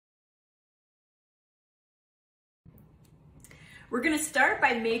We're gonna start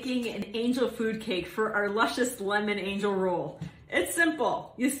by making an angel food cake for our luscious lemon angel roll. It's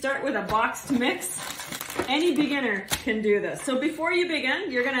simple. You start with a boxed mix. Any beginner can do this. So before you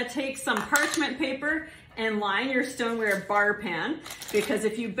begin, you're gonna take some parchment paper and line your stoneware bar pan, because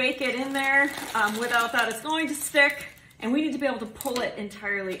if you bake it in there without that, it's going to stick, and we need to be able to pull it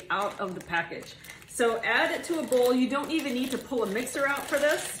entirely out of the package. So add it to a bowl. You don't even need to pull a mixer out for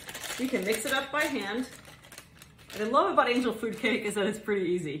this. You can mix it up by hand. What I love about angel food cake is that it's pretty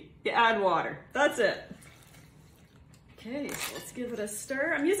easy. You add water, that's it. Okay, so let's give it a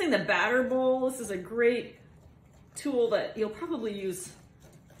stir. I'm using the batter bowl. This is a great tool that you'll probably use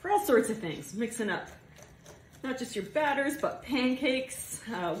for all sorts of things, mixing up not just your batters, but pancakes,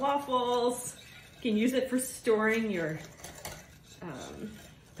 waffles. You can use it for storing your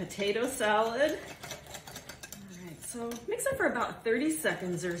potato salad. All right, so mix it for about 30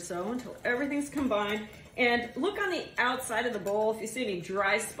 seconds or so until everything's combined. And look on the outside of the bowl. If you see any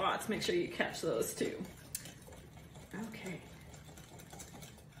dry spots, make sure you catch those too. Okay,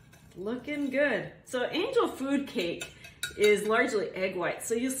 looking good. So angel food cake is largely egg white.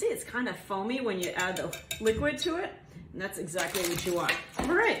 So you'll see it's kind of foamy when you add the liquid to it, and that's exactly what you want.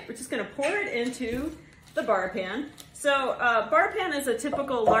 All right, we're just gonna pour it into the bar pan. So bar pan is a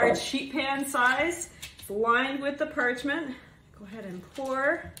typical large sheet pan size. It's lined with the parchment. Go ahead and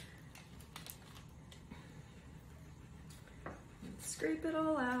pour. Scrape it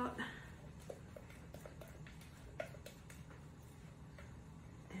all out.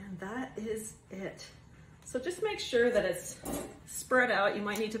 And that is it. So just make sure that it's spread out. You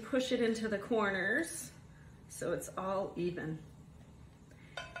might need to push it into the corners so it's all even.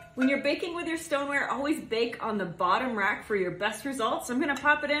 When you're baking with your stoneware, always bake on the bottom rack for your best results. I'm gonna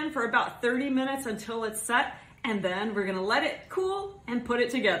pop it in for about 30 minutes until it's set, and then we're gonna let it cool and put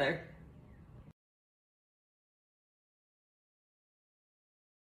it together.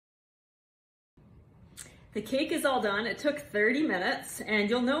 The cake is all done. It took 30 minutes, and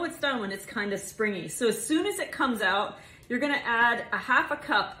you'll know it's done when it's kind of springy. So as soon as it comes out, you're gonna add a half a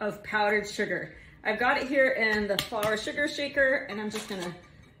cup of powdered sugar. I've got it here in the flour sugar shaker, and I'm just gonna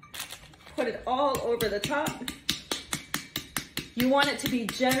put it all over the top. You want it to be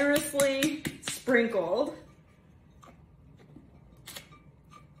generously sprinkled.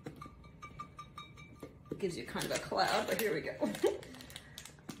 It gives you kind of a cloud, but here we go.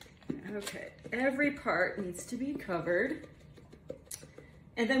 Okay, every part needs to be covered.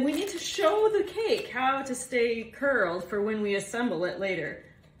 And then we need to show the cake how to stay curled for when we assemble it later.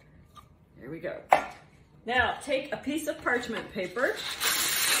 There we go. Now take a piece of parchment paper,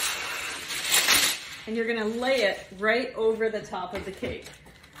 and you're gonna lay it right over the top of the cake.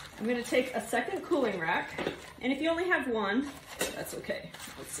 I'm gonna take a second cooling rack, and if you only have one, that's okay.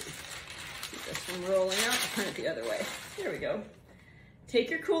 Let's see. Keep this from rolling out. I'll turn it the other way. There we go. Take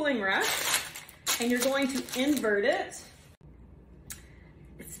your cooling rack, and you're going to invert it.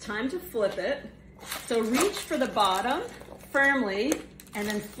 It's time to flip it. So reach for the bottom firmly, and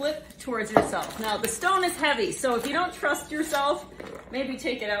then flip towards yourself. Now the stone is heavy, so if you don't trust yourself, maybe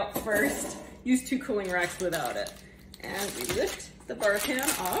take it out first. Use 2 cooling racks without it. And we lift the bar pan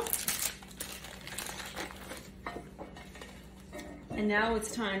off. And now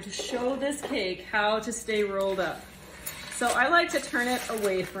it's time to show this cake how to stay rolled up. So I like to turn it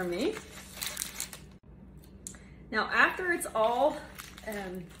away from me. Now after it's all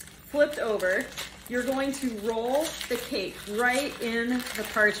flipped over, you're going to roll the cake right in the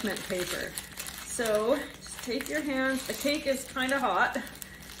parchment paper. So just take your hands, the cake is kind of hot.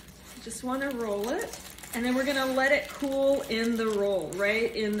 You just want to roll it, and then we're gonna let it cool in the roll,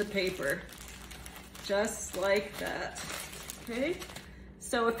 right in the paper. Just like that, okay?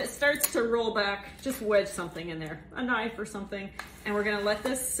 So if it starts to roll back, just wedge something in there, a knife or something, and we're gonna let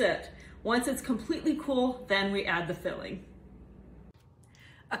this sit. Once it's completely cool, then we add the filling.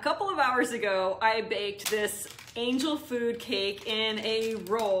 A couple of hours ago, I baked this angel food cake in a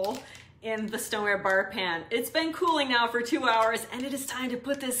roll in the stoneware bar pan. It's been cooling now for 2 hours, and it is time to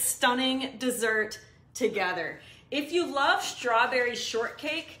put this stunning dessert together. If you love strawberry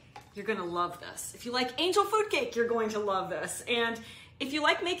shortcake, you're gonna love this. If you like angel food cake, you're going to love this. And if you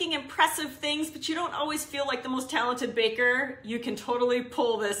like making impressive things, but you don't always feel like the most talented baker, you can totally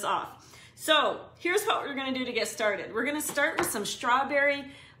pull this off. So here's what we're gonna do to get started. We're gonna start with some strawberry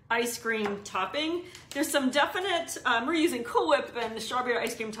ice cream topping. There's some definite, we're using Cool Whip and strawberry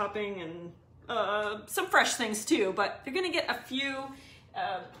ice cream topping and some fresh things too, but you're gonna get a few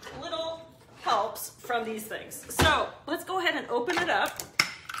little helps from these things. So let's go ahead and open it up.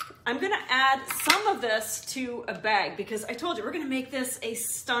 I'm gonna add some of this to a bag because I told you we're gonna make this a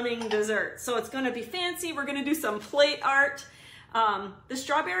stunning dessert. So it's gonna be fancy. We're gonna do some plate art. The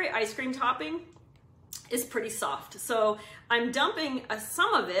strawberry ice cream topping is pretty soft. So I'm dumping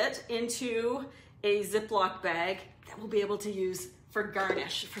some of it into a Ziploc bag that we'll be able to use for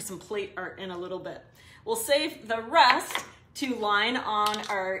garnish for some plate art in a little bit. We'll save the rest to line on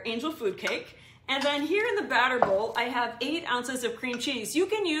our angel food cake. And then here in the batter bowl, I have 8 ounces of cream cheese. You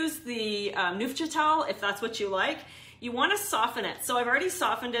can use the Neufchatel if that's what you like. You want to soften it. So I've already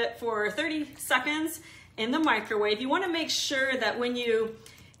softened it for 30 seconds in the microwave. You want to make sure that when you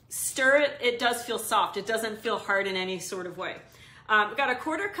stir it, it does feel soft. It doesn't feel hard in any sort of way. I've got a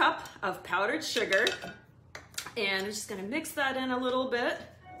 1/4 cup of powdered sugar, and I'm just going to mix that in a little bit.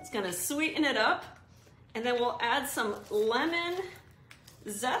 It's going to sweeten it up, and then we'll add some lemon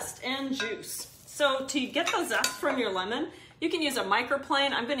zest and juice. So to get the zest from your lemon, you can use a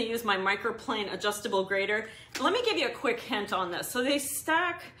microplane. I'm going to use my microplane adjustable grater. Let me give you a quick hint on this. So they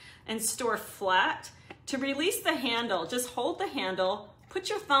stack and store flat. To release the handle, just hold the handle, put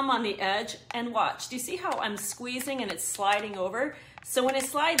your thumb on the edge, and watch. Do you see how I'm squeezing and it's sliding over? So when it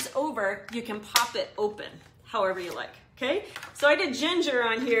slides over, you can pop it open however you like, okay? So I did ginger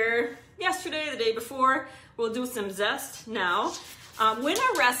on here yesterday, the day before. We'll do some zest now. When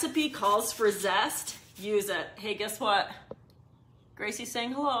a recipe calls for zest, use it. Hey, guess what? Gracie's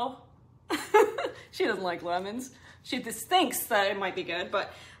saying hello. She doesn't like lemons. She just thinks that it might be good,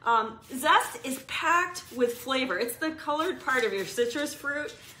 but zest is packed with flavor. It's the colored part of your citrus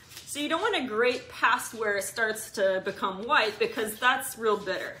fruit. So you don't want to grate past where it starts to become white because that's real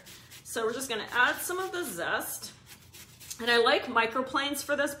bitter. So we're just going to add some of the zest. And I like microplanes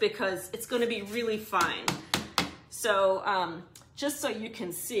for this because it's going to be really fine. So just so you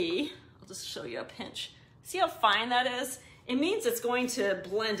can see, I'll just show you a pinch. See how fine that is? It means it's going to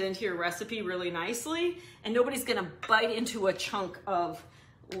blend into your recipe really nicely and nobody's going to bite into a chunk of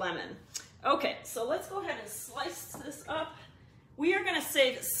lemon. Okay, so let's go ahead and slice this up. We are going to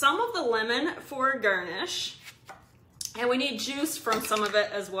save some of the lemon for garnish, and we need juice from some of it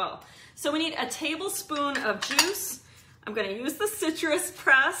as well. So we need a tablespoon of juice. I'm going to use the citrus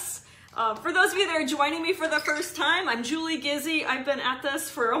press. For those of you that are joining me for the first time, I'm Julie Gizzi. I've been at this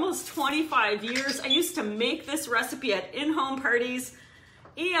for almost 25 years. I used to make this recipe at in-home parties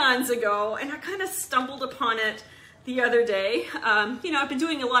eons ago, and I kind of stumbled upon it the other day. You know, I've been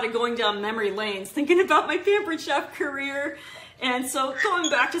doing a lot of going down memory lanes, thinking about my Pampered Chef career. And so going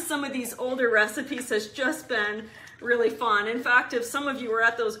back to some of these older recipes has just been really fun. In fact, if some of you were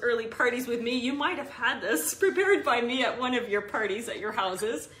at those early parties with me, you might have had this prepared by me at one of your parties at your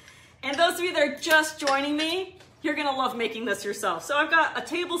houses. And those of you that are just joining me, you're gonna love making this yourself. So I've got a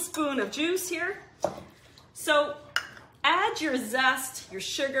tablespoon of juice here. So add your zest, your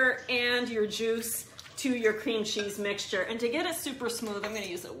sugar, and your juice to your cream cheese mixture. And to get it super smooth, I'm gonna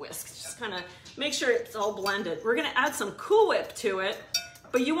use a whisk. Just kind of make sure it's all blended. We're gonna add some Cool Whip to it,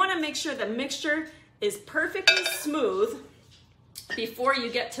 but you wanna make sure the mixture is perfectly smooth before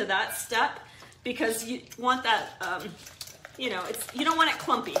you get to that step, because you want that, you know, you don't want it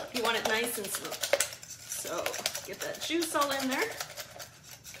clumpy. You want it nice and smooth. So get that juice all in there.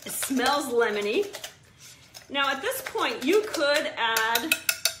 It smells lemony. Now at this point, you could add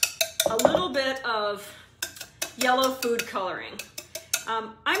a little bit of yellow food coloring.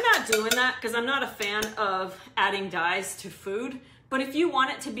 I'm not doing that because I'm not a fan of adding dyes to food, but if you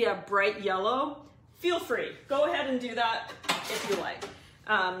want it to be a bright yellow, feel free. Go ahead and do that if you like.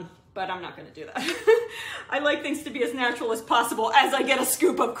 But I'm not going to do that. I like things to be as natural as possible as I get a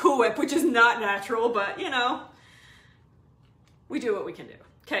scoop of Cool Whip, which is not natural, but you know, we do what we can do.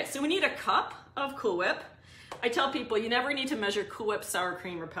 Okay, so we need a cup of Cool Whip. I tell people you never need to measure Cool Whip, sour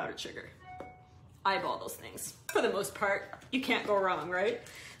cream, or powdered sugar. Eyeball those things. For the most part, you can't go wrong, right?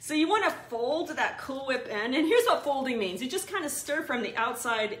 So you want to fold that Cool Whip in, and here's what folding means. You just kind of stir from the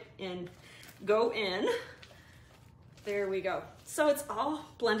outside and go in. There we go. So it's all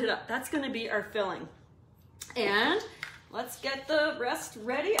blended up. That's going to be our filling. And let's get the rest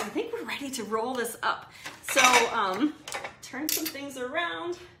ready. I think we're ready to roll this up. So turn some things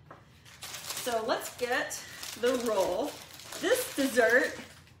around. So let's get the roll. This dessert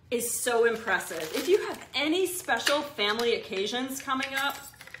is so impressive. If you have any special family occasions coming up,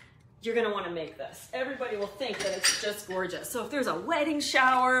 you're gonna wanna make this. Everybody will think that it's just gorgeous. So if there's a wedding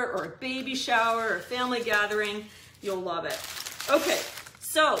shower or a baby shower or a family gathering, you'll love it. Okay,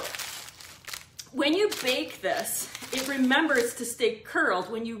 so when you bake this, it remembers to stay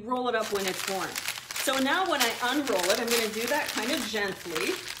curled when you roll it up when it's warm. So now when I unroll it, I'm gonna do that kind of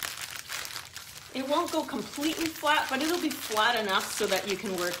gently. It won't go completely flat, but it'll be flat enough so that you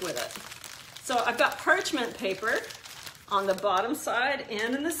can work with it. So I've got parchment paper on the bottom side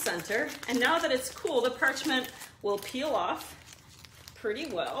and in the center. And now that it's cool, the parchment will peel off. pretty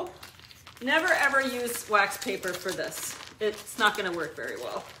well. Never ever use wax paper for this. It's not gonna work very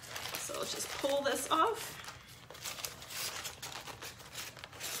well. So let's just pull this off.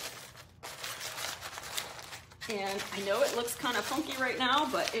 And I know it looks kind of funky right now,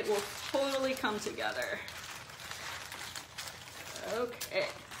 but it will totally come together. Okay,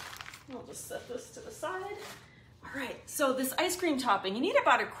 we'll just set this to the side. All right, so this ice cream topping, you need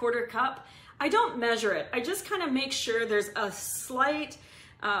about 1/4 cup. I don't measure it. I just kind of make sure there's a slight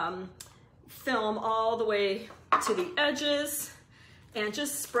film all the way to the edges and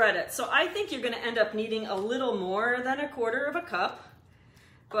just spread it. So I think you're gonna end up needing a little more than 1/4 cup.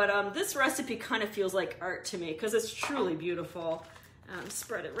 But this recipe kind of feels like art to me because it's truly beautiful.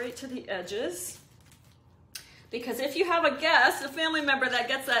 Spread it right to the edges. Because if you have a guest, a family member that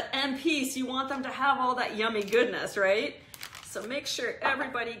gets that end piece, you want them to have all that yummy goodness, right? So make sure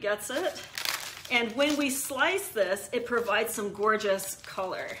everybody gets it. And when we slice this, it provides some gorgeous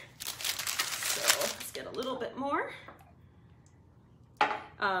color. So let's get a little bit more.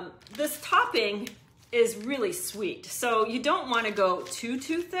 This topping is really sweet. So you don't want to go too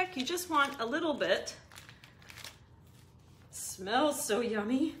thick. You just want a little bit. Smells so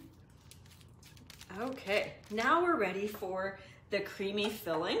yummy. Okay, now we're ready for the creamy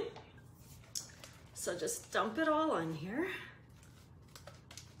filling. So just dump it all on here.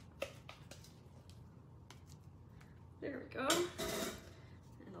 There we go.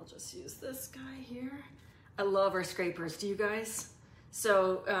 And I'll just use this guy here. I love our scrapers, do you guys?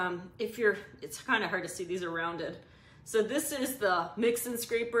 So it's kind of hard to see, these are rounded. So this is the mix and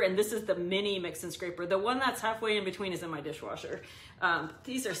scraper, and this is the mini mix and scraper. The one that's halfway in between is in my dishwasher.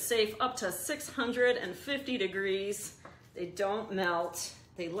 These are safe up to 650 degrees. They don't melt.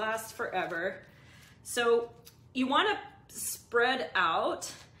 They last forever. So you want to spread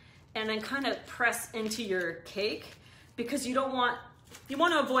out and then kind of press into your cake because you want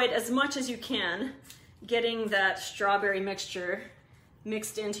to avoid as much as you can getting that strawberry mixture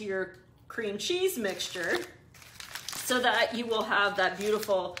mixed into your cream cheese mixture so that you will have that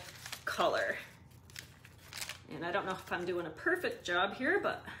beautiful color. And I don't know if I'm doing a perfect job here,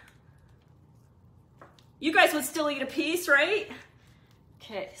 but you guys would still eat a piece, right?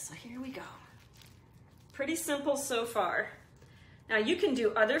 Okay, so here we go. Pretty simple so far. Now you can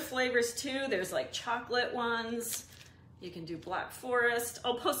do other flavors too. There's like chocolate ones. You can do Black Forest.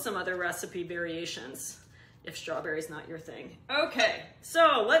 I'll post some other recipe variations if strawberry's not your thing. Okay,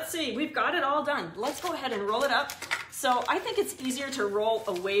 so let's see, we've got it all done. Let's go ahead and roll it up. So I think it's easier to roll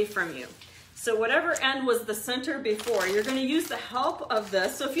away from you. So whatever end was the center before, you're gonna use the help of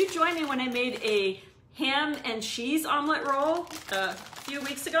this. So if you joined me when I made a ham and cheese omelet roll a few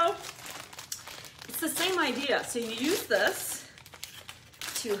weeks ago, it's the same idea. So you use this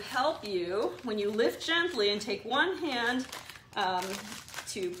to help you when you lift gently and take one hand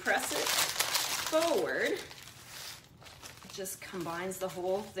to press it forward. It just combines the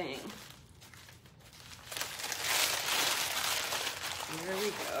whole thing. There we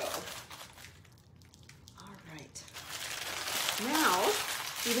go. All right. Now,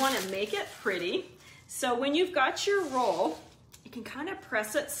 you want to make it pretty. So when you've got your roll, you can kind of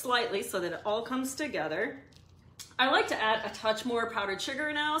press it slightly so that it all comes together. I like to add a touch more powdered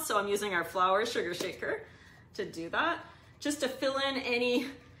sugar now, so I'm using our flour sugar shaker to do that, just to fill in any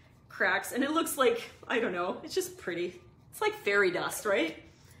cracks. And it looks like, I don't know, it's just pretty. It's like fairy dust, right?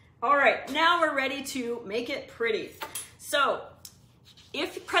 All right, now we're ready to make it pretty. So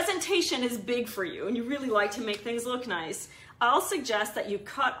if presentation is big for you and you really like to make things look nice, I'll suggest that you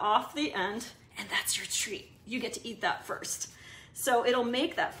cut off the end, and that's your treat. You get to eat that first. So it'll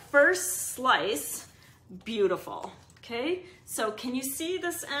make that first slice beautiful, okay? So can you see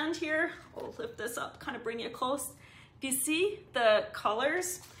this end here? I'll lift this up, kind of bring you close. Do you see the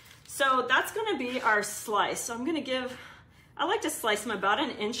colors? So that's gonna be our slice. So I like to slice them about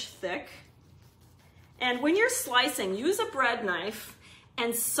 1 inch thick. And when you're slicing, use a bread knife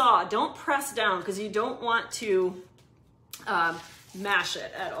and saw. Don't press down because you don't want to mash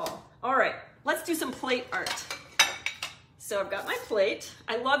it at all. All right, let's do some plate art. So I've got my plate.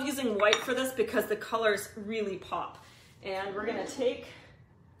 I love using white for this because the colors really pop. And we're gonna take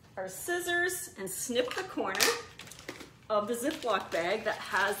our scissors and snip the corner of the Ziploc bag that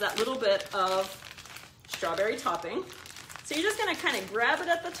has that little bit of strawberry topping. So you're just gonna kind of grab it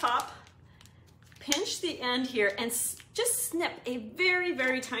at the top, pinch the end here, and just snip a very,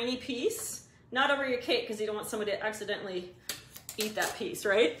 very tiny piece, not over your cake because you don't want somebody to accidentally eat that piece,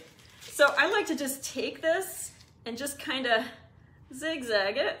 right? So I like to just take this and just kind of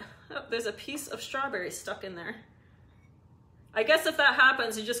zigzag it. Oh, there's a piece of strawberry stuck in there. I guess if that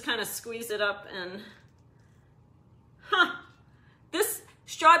happens, you just kind of squeeze it up and, this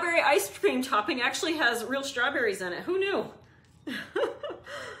strawberry ice cream topping actually has real strawberries in it. Who knew?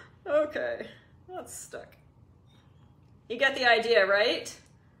 Okay, that's stuck. You get the idea, right?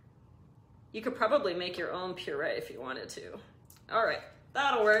 You could probably make your own puree if you wanted to. All right,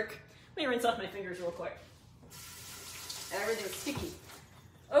 that'll work. Let me rinse off my fingers real quick. Everything's sticky.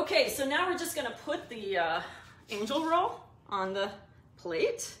 Okay, so now we're just gonna put the angel roll on the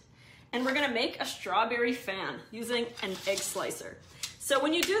plate, and we're gonna make a strawberry fan using an egg slicer. So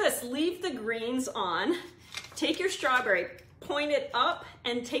when you do this, leave the greens on, take your strawberry, point it up,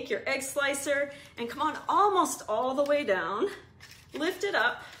 and take your egg slicer, and come on almost all the way down, lift it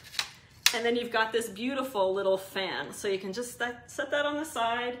up, and then you've got this beautiful little fan. So you can just set that on the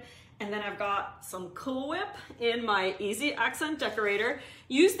side, and then I've got some Cool Whip in my Easy Accent Decorator.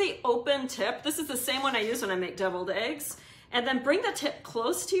 Use the open tip. This is the same one I use when I make deviled eggs. And then bring the tip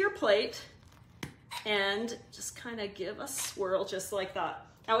close to your plate and just kind of give a swirl just like that.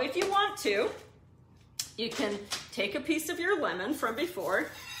 Now, if you want to, you can take a piece of your lemon from before.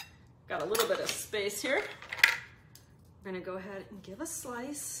 Got a little bit of space here. We're gonna go ahead and give a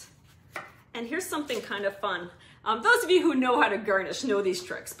slice. And here's something kind of fun. Those of you who know how to garnish know these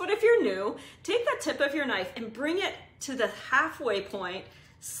tricks, but if you're new, take the tip of your knife and bring it to the halfway point,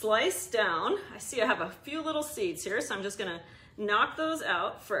 slice down. I see I have a few little seeds here, so I'm just gonna knock those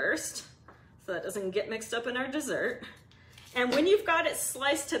out first so that doesn't get mixed up in our dessert. And when you've got it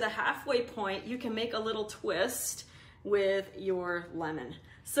sliced to the halfway point, you can make a little twist with your lemon.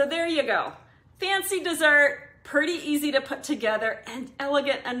 So there you go. Fancy dessert, pretty easy to put together, and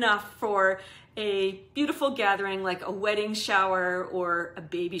elegant enough for a beautiful gathering like a wedding shower or a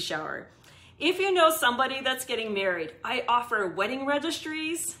baby shower. If you know somebody that's getting married, I offer wedding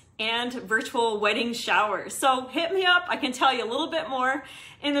registries and virtual wedding showers. So hit me up, I can tell you a little bit more.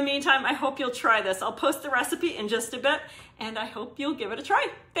 In the meantime, I hope you'll try this. I'll post the recipe in just a bit, and I hope you'll give it a try.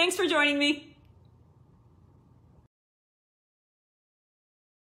 Thanks for joining me.